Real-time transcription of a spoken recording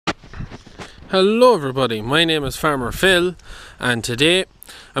Hello everybody, my name is Farmer Phil, and today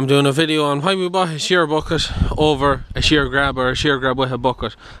I'm doing a video on why we bought a shear bucket over a shear grab, or a shear grab with a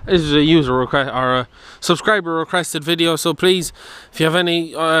bucket. This is a user request or a subscriber requested video, so please, if you have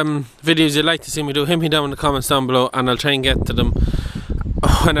any videos you'd like to see me do, hit me down in the comments down below and I'll try and get to them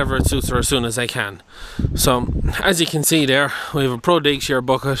whenever it suits or as soon as I can. So as you can see there, we have a Pro Dig shear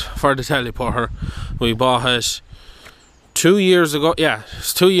bucket for the teleporter. We bought it 2 years ago. Yeah,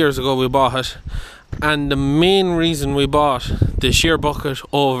 it's 2 years ago we bought it, and the main reason we bought the shear bucket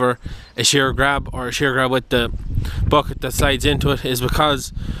over a shear grab, or a shear grab with the bucket that slides into it, is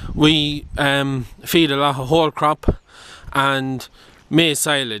because we feed a lot of whole crop and maize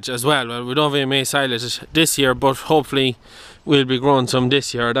silage as well. Well, we don't have any maize silage this year, but hopefully we'll be growing some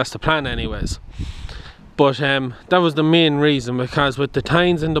this year. That's the plan anyways. But that was the main reason, because with the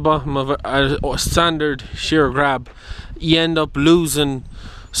tines in the bottom of a standard shear grab, you end up losing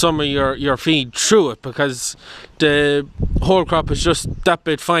some of your feed through it, because the whole crop is just that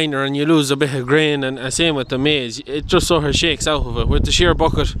bit finer and you lose a bit of grain, and same with the maize, it just sort of shakes out of it. With the shear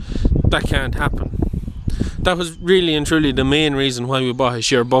bucket, that can't happen. That was really and truly the main reason why we bought a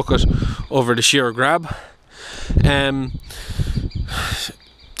shear bucket over the shear grab.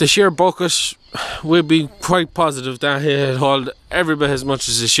 The shear bucket, we'd be quite positive that it holds every bit as much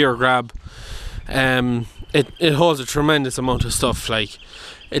as the shear grab. It holds a tremendous amount of stuff. Like,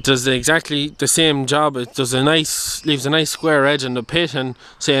 it does exactly the same job. It does leaves a nice square edge on the pit, and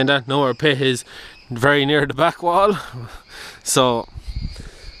saying that, no, our pit is very near the back wall. So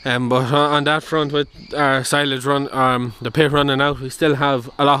but on that front, with our silage the pit running out, we still have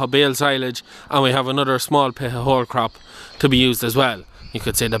a lot of bale silage, and we have another small pit of whole crop to be used as well. You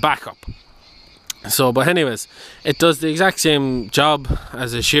could say the backup. So, but anyways, it does the exact same job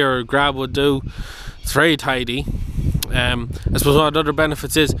as a shear grab would do. It's very tidy. I suppose one of the other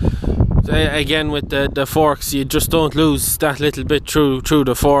benefits is, again, with the forks, you just don't lose that little bit through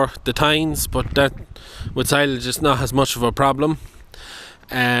the tines, but that with silage it's not as much of a problem.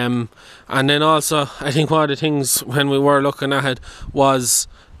 And then also, I think one of the things when we were looking at it was,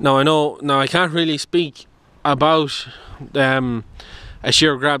 now I can't really speak about a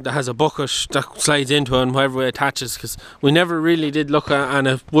shear grab that has a bucket that slides into it and whatever way it attaches, because we never really did look at, and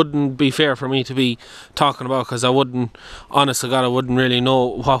it wouldn't be fair for me to be talking about, because I wouldn't, honest to God, I wouldn't really know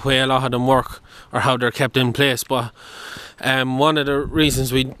what way a lot of them work or how they're kept in place. But one of the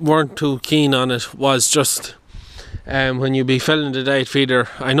reasons we weren't too keen on it was just when you be filling the diet feeder,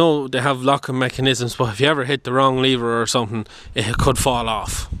 I know they have locking mechanisms, but if you ever hit the wrong lever or something, it could fall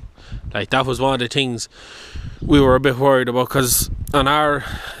off. Like, that was one of the things we were a bit worried about, because on our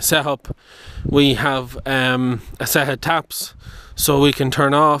setup we have a set of taps, so we can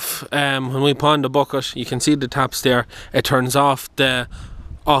turn off when we put on the bucket. You can see the taps there. It turns off the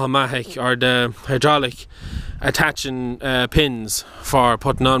automatic or the hydraulic attaching pins for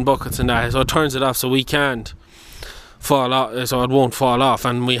putting on buckets and that, so it turns it off so we can't fall off, so it won't fall off,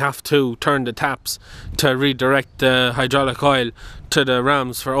 and we have to turn the taps to redirect the hydraulic oil to the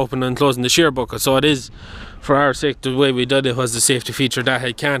rams for opening and closing the shear bucket. So it is, for our sake, the way we did it was the safety feature, that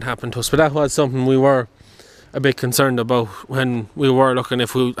it can't happen to us. But that was something we were a bit concerned about when we were looking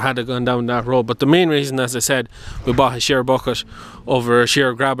if we had gone down that road. But the main reason, as I said, we bought a shear bucket over a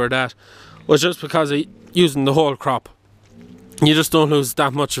shear grabber, that was just because of using the whole crop. You just don't lose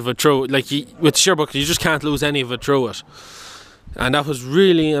that much of it through. Like, with the shear bucket, you just can't lose any of it through it. And that was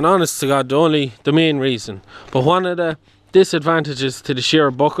really, and honest to God, the main reason. But one of the disadvantages to the shear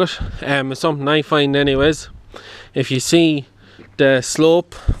bucket is something I find anyways. If you see the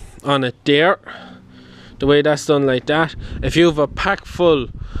slope on it there, the way that's done like that, if you have a pack full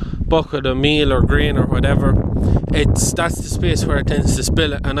bucket of meal or grain or whatever, that's the space where it tends to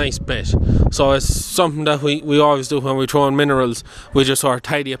spill a nice bit. So it's something that we always do when we throw in minerals. We just sort of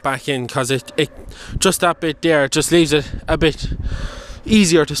tidy it back in, because it just that bit there, it just leaves it a bit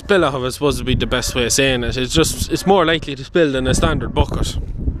easier to spill out of, I suppose would be the best way of saying it. It's more likely to spill than a standard bucket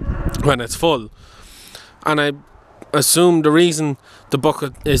when it's full. And I assume the reason the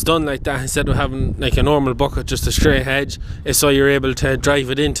bucket is done like that, instead of having like a normal bucket, just a straight edge, is so you're able to drive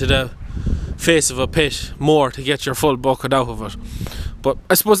it into the face of a pit more to get your full bucket out of it. But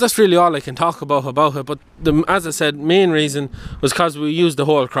I suppose that's really all I can talk about it. But as I said, main reason was because we use the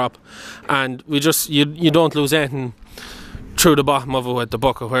whole crop, and we just you don't lose anything through the bottom of it with the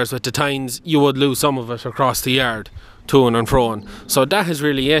bucket, whereas with the tines you would lose some of it across the yard, to-ing and fro-ing. So that is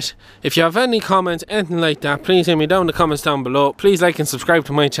really it. If you have any comments, anything like that, please hit me down in the comments down below. Please like and subscribe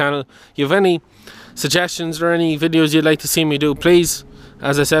to my channel. If you have any suggestions or any videos you'd like to see me do, please,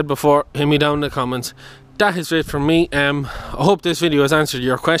 as I said before, hit me down in the comments. that is it from me. I hope this video has answered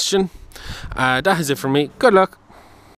your question. That is it from me. Good luck.